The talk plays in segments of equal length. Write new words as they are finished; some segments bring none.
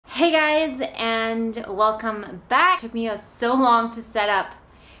Hey guys, and welcome back. It took me so long to set up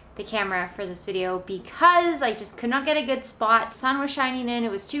the camera for this video because I just could not get a good spot. The sun was shining in,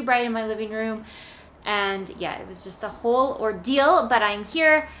 it was too bright in my living room, and yeah, it was just a whole ordeal, but I'm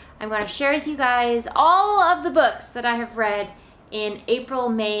here. I'm going to share with you guys all of the books that I have read in April,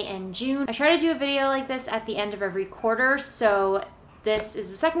 May, and June. I try to do a video like this at the end of every quarter, so this is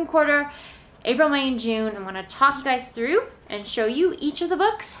the second quarter. April, May, and June. I'm going to talk you guys through and show you each of the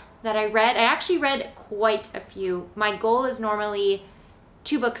books that I read. I actually read quite a few. My goal is normally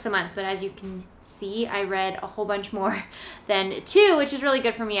 2 books a month, but as you can see, I read a whole bunch more than 2, which is really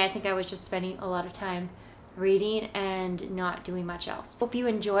good for me. I think I was just spending a lot of time reading and not doing much else. Hope you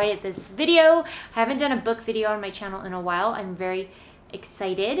enjoy this video. I haven't done a book video on my channel in a while. I'm very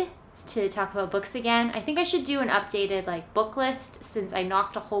excited to talk about books again. I think I should do an updated book list since I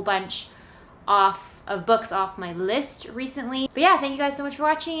knocked a whole bunch of books off my list recently. But yeah, thank you guys so much for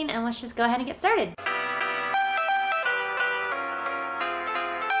watching, and let's just go ahead and get started.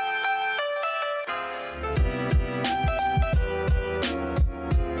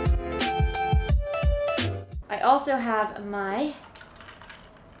 I also have my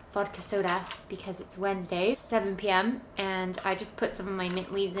vodka soda because it's Wednesday, 7 p.m. and I just put some of my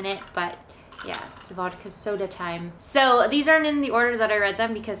mint leaves in it, but yeah, it's vodka soda time. So these aren't in the order that I read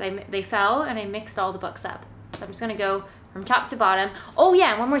them because they fell and I mixed all the books up. So I'm just gonna go from top to bottom. Oh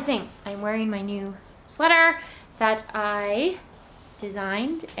yeah, one more thing. I'm wearing my new sweater that I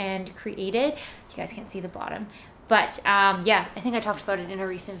designed and created. You guys can't see the bottom. But yeah, I think I talked about it in a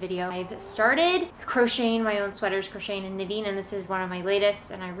recent video. I've started crocheting my own sweaters, crocheting and knitting, and this is one of my latest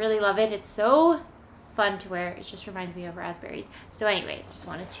and I really love it. It's so fun to wear. It just reminds me of raspberries. So anyway, just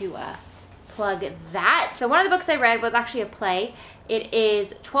wanted to plug that. So one of the books I read was actually a play. It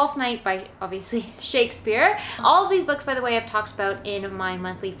is Twelfth Night by, obviously, Shakespeare. All of these books, by the way, I've talked about in my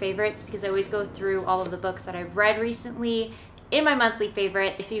monthly favorites because I always go through all of the books that I've read recently in my monthly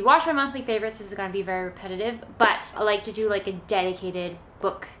favorite. If you watch my monthly favorites, this is going to be very repetitive, but I like to do like a dedicated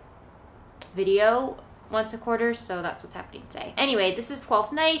book video once a quarter, so that's what's happening today. Anyway, this is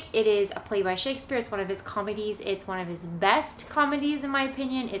Twelfth Night. It is a play by Shakespeare. It's one of his comedies. It's one of his best comedies in my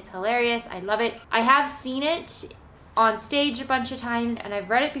opinion. It's hilarious. I love it. I have seen it on stage a bunch of times and I've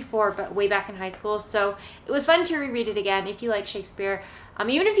read it before, but way back in high school, so it was fun to reread it again if you like Shakespeare.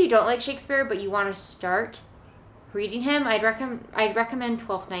 Even if you don't like Shakespeare but you want to start reading him, I'd recommend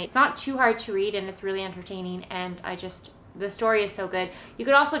Twelfth Night. It's not too hard to read and it's really entertaining, and the story is so good. You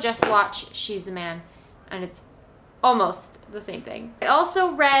could also just watch She's the Man, and it's almost the same thing. I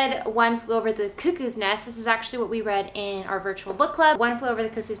also read One Flew Over the Cuckoo's Nest. This is actually what we read in our virtual book club. One Flew Over the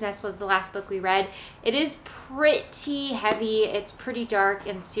Cuckoo's Nest was the last book we read. It is pretty heavy, it's pretty dark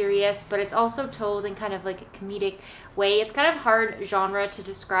and serious, but it's also told in kind of like a comedic way. It's kind of hard genre to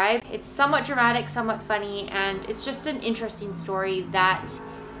describe. It's somewhat dramatic, somewhat funny, and it's just an interesting story that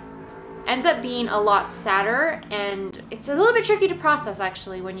ends up being a lot sadder, and it's a little bit tricky to process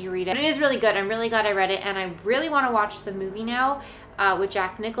actually when you read it. But it is really good. I'm really glad I read it, and I really want to watch the movie now with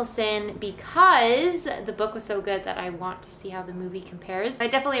Jack Nicholson because the book was so good that I want to see how the movie compares. I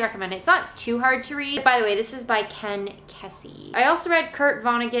definitely recommend it. It's not too hard to read. By the way, this is by Kesey. I also read Kurt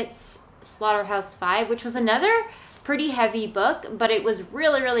Vonnegut's Slaughterhouse-Five, which was another pretty heavy book, but it was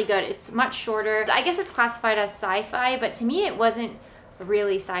really, really good. It's much shorter. I guess it's classified as sci-fi, but to me it wasn't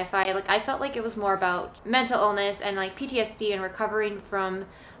really sci-fi. I felt like it was more about mental illness and like PTSD and recovering from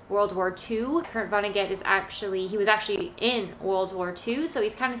World War II. Kurt Vonnegut he was actually in World War II, so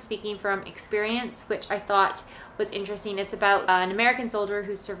he's kind of speaking from experience, which I thought was interesting. It's about an American soldier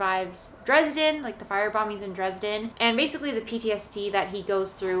who survives Dresden, like the fire bombings in Dresden, and basically the PTSD that he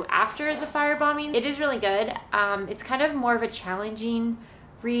goes through after the fire bombing. It is really good. It's kind of more of a challenging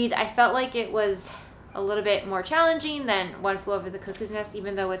read. I felt like it was a little bit more challenging than One Flew Over the Cuckoo's Nest,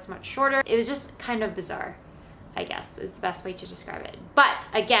 even though it's much shorter. It was just kind of bizarre, I guess is the best way to describe it. But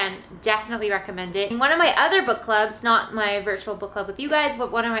again, definitely recommend it. In one of my other book clubs, not my virtual book club with you guys, but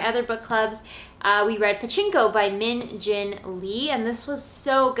one of my other book clubs, we read Pachinko by Min Jin Lee, and this was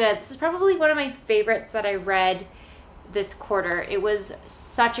so good. This is probably one of my favorites that I read this quarter. It was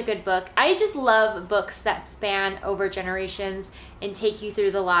such a good book. I just love books that span over generations and take you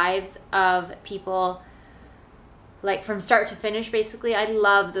through the lives of people, like from start to finish basically. I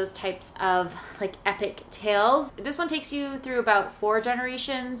love those types of like epic tales. This one takes you through about 4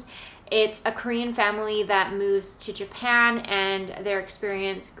 generations. It's a Korean family that moves to Japan and their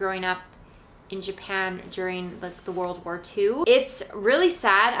experience growing up in Japan during like the World War II. It's really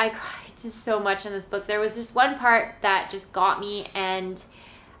sad. I cried just so much in this book. There was just one part that just got me, and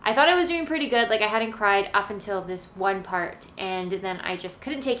I thought I was doing pretty good. Like I hadn't cried up until this one part, and then I just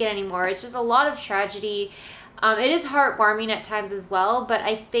couldn't take it anymore. It's just a lot of tragedy. It is heartwarming at times as well, but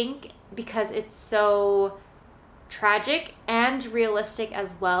I think because it's so tragic and realistic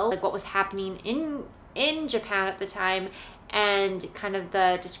as well, like what was happening in Japan at the time, and kind of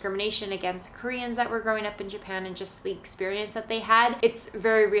the discrimination against Koreans that were growing up in Japan and just the experience that they had. It's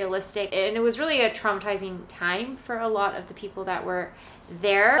very realistic, and it was really a traumatizing time for a lot of the people that were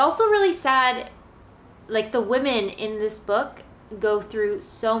there. It's also really sad, like the women in this book go through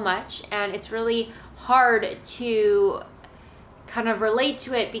so much, and it's really hard to kind of relate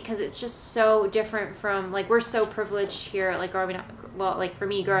to it because it's just so different from, like, we're so privileged here, like growing up, well, like for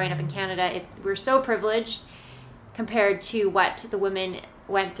me growing up in Canada, we're so privileged compared to what the women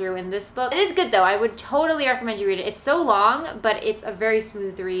went through in this book. It is good though. I would totally recommend you read it. It's so long, but it's a very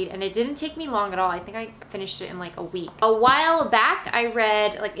smooth read, and it didn't take me long at all. I think I finished it in like a week. A while back, I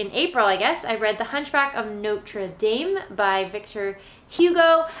read, like in April, I guess, I read The Hunchback of Notre Dame by Victor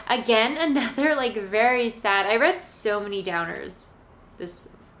Hugo. Again, another like very sad. I read so many downers this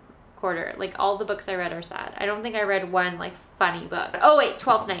quarter. Like all the books I read are sad. I don't think I read one like funny book. Oh wait,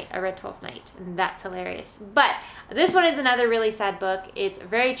 Twelfth Night. I read Twelfth Night, and that's hilarious. But this one is another really sad book. It's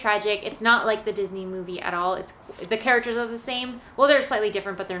very tragic. It's not like the Disney movie at all. The characters are the same. Well, they're slightly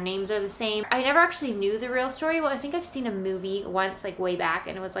different, but their names are the same. I never actually knew the real story. Well, I think I've seen a movie once, like way back,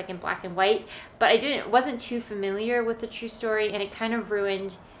 and it was like in black and white, but wasn't too familiar with the true story, and it kind of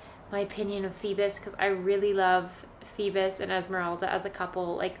ruined my opinion of Phoebus, because I really love Phoebus and Esmeralda as a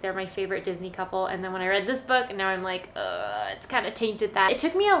couple. Like they're my favorite Disney couple, and then when I read this book, now I'm like, it's kind of tainted that. It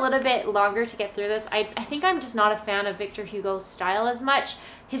took me a little bit longer to get through this. I think I'm just not a fan of Victor Hugo's style as much.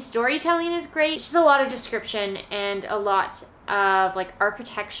 His storytelling is great. It's just a lot of description and a lot of like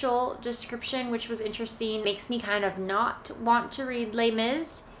architectural description, which was interesting. Makes me kind of not want to read Les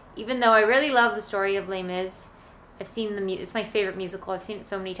Mis, even though I really love the story of Les Mis. I've seen it's my favorite musical. I've seen it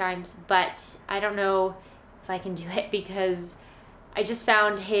so many times, but I don't know if I can do it because I just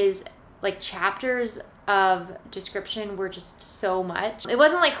found his like chapters of description were just so much. It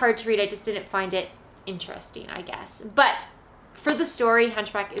wasn't like hard to read, I just didn't find it interesting, I guess. But for the story,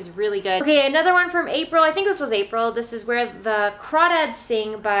 Hunchback is really good. Okay, another one from April. I think this was April. This is Where the Crawdads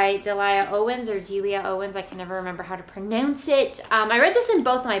Sing by Delia Owens, or Delia Owens. I can never remember how to pronounce it. I read this in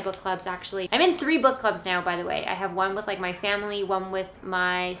both my book clubs, actually. I'm in 3 book clubs now, by the way. I have one with like my family, one with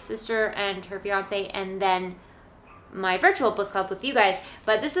my sister and her fiance, and then my virtual book club with you guys.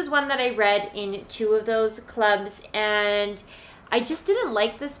 But this is one that I read in 2 of those clubs, and I just didn't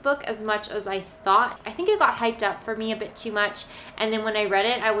like this book as much as I thought. I think it got hyped up for me a bit too much, and then when I read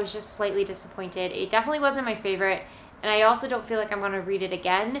it, I was just slightly disappointed. It definitely wasn't my favorite, and I also don't feel like I'm going to read it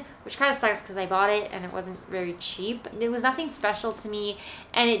again, which kind of sucks because I bought it and it wasn't very cheap. It was nothing special to me,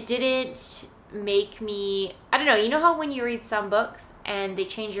 and it didn't make me, I don't know, you know how when you read some books and they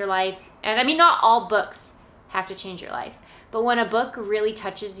change your life, and I mean not all books have to change your life, but when a book really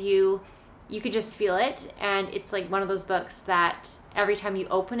touches you, you could just feel it, and it's like one of those books that every time you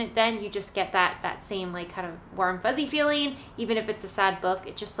open it, then you just get that same like kind of warm fuzzy feeling. Even if it's a sad book,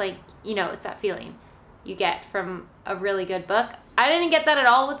 it just like, you know, it's that feeling you get from a really good book. I didn't get that at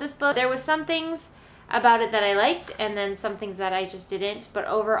all with this book. There was some things about it that I liked, and then some things that I just didn't, but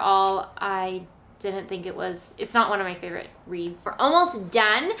overall I didn't think it's not one of my favorite reads. We're almost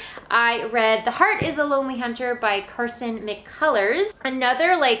done. I read The Heart is a Lonely Hunter by Carson McCullers.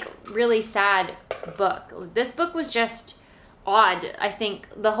 Another like really sad book. This book was just odd. I think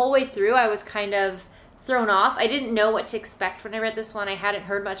the whole way through I was kind of thrown off. I didn't know what to expect when I read this one. I hadn't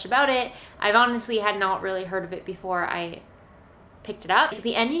heard much about it. I've honestly had not really heard of it before I picked it up.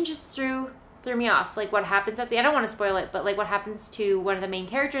 The ending just threw me off. Like what happens at the, I don't want to spoil it, but like what happens to one of the main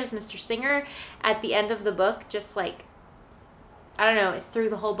characters, Mr. Singer, at the end of the book, just like, I don't know, it threw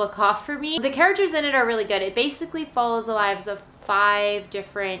the whole book off for me. The characters in it are really good. It basically follows the lives of 5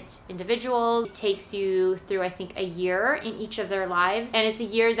 different individuals. It takes you through, I think, a year in each of their lives, and it's a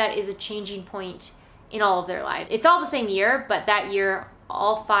year that is a changing point in all of their lives. It's all the same year, but that year,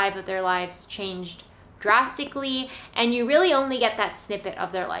 all 5 of their lives changed drastically, and you really only get that snippet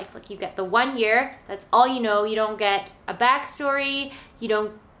of their life. Like you get the 1 year, that's all you know. You don't get a backstory, you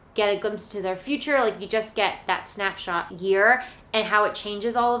don't get a glimpse to their future, like you just get that snapshot year and how it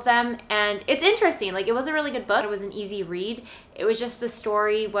changes all of them. And it's interesting. Like it was a really good book. It was an easy read. It was just, the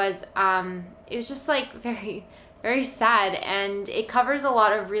story was it was just like very, very sad, and it covers a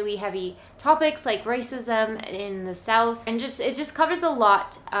lot of really heavy topics like racism in the South, and it just covers a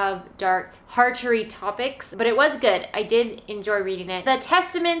lot of dark, hard to read topics, but it was good. I did enjoy reading it. The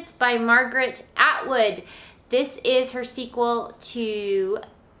Testaments by Margaret Atwood. This is her sequel to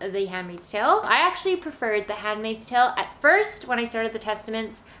The Handmaid's Tale. I actually preferred The Handmaid's Tale. At first, when I started the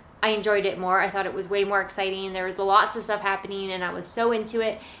Testaments, I enjoyed it more. I thought it was way more exciting. There was lots of stuff happening and I was so into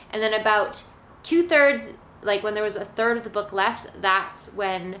it. And then about 2/3, like when there was a third of the book left, that's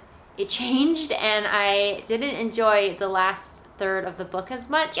when it changed and I didn't enjoy the last third of the book as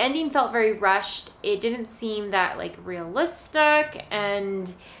much. The ending felt very rushed. It didn't seem that like realistic,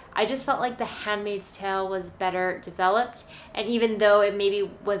 and I just felt like The Handmaid's Tale was better developed. And even though it maybe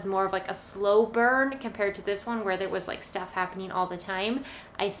was more of like a slow burn compared to this one where there was like stuff happening all the time,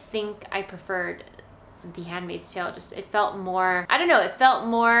 I think I preferred The Handmaid's Tale. Just, it felt more, I don't know, it felt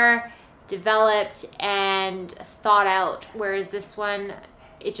more developed and thought out, whereas this one,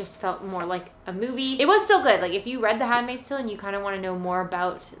 it just felt more like a movie. It was still good. Like if you read The Handmaid's Tale and you kind of want to know more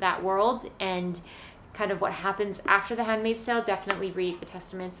about that world and kind of what happens after The Handmaid's Tale, definitely read The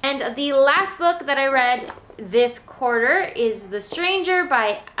Testaments. And the last book that I read this quarter is The Stranger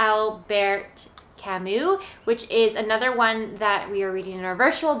by Albert Camus, which is another one that we are reading in our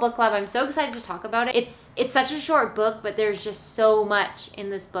virtual book club. I'm so excited to talk about it. It's such a short book, but there's just so much in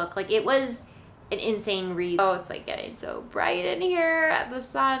this book. Like it was an insane read. Oh, it's like getting so bright in here at the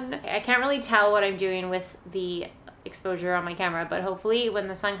sun. I can't really tell what I'm doing with the exposure on my camera, but hopefully when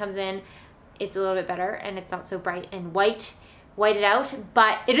the sun comes in, it's a little bit better and it's not so bright and whited out,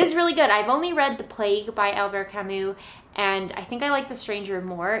 but it is really good. I've only read The Plague by Albert Camus, and I think I like The Stranger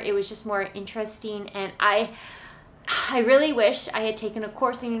more. It was just more interesting, and I really wish I had taken a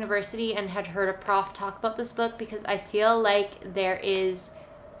course in university and had heard a prof talk about this book, because I feel like there is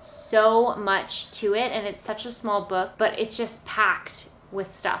so much to it and it's such a small book, but it's just packed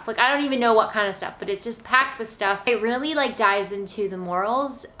with stuff. Like I don't even know what kind of stuff, but it's just packed with stuff. It really like dives into the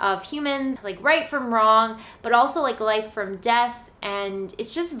morals of humans, like right from wrong, but also like life from death, and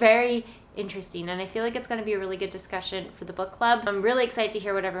it's just very interesting, and I feel like it's going to be a really good discussion for the book club. I'm really excited to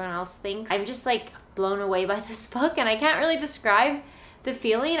hear what everyone else thinks. I'm just like blown away by this book, and I can't really describe the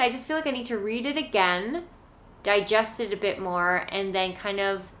feeling. I just feel like I need to read it again, digest it a bit more, and then kind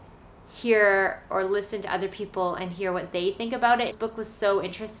of hear or listen to other people and hear what they think about it. This book was so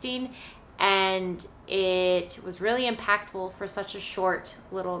interesting and it was really impactful for such a short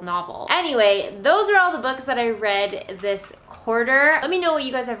little novel. Anyway, those are all the books that I read this quarter. Let me know what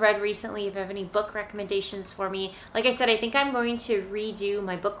you guys have read recently, if you have any book recommendations for me. Like I said, I think I'm going to redo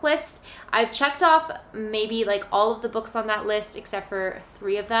my book list. I've checked off maybe like all of the books on that list except for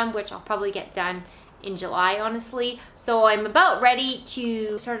 3 of them, which I'll probably get done in July, honestly. So I'm about ready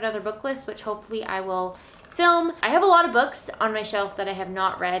to start another book list, which hopefully I will film. I have a lot of books on my shelf that I have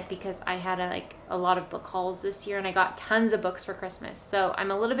not read because I had a lot of book hauls this year and I got tons of books for Christmas. So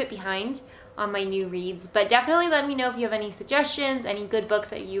I'm a little bit behind on my new reads, but definitely let me know if you have any suggestions, any good books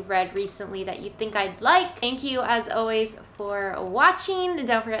that you've read recently that you think I'd like. Thank you as always for watching. And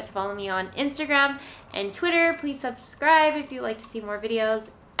don't forget to follow me on Instagram and Twitter. Please subscribe if you'd like to see more videos,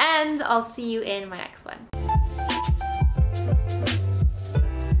 and I'll see you in my next one.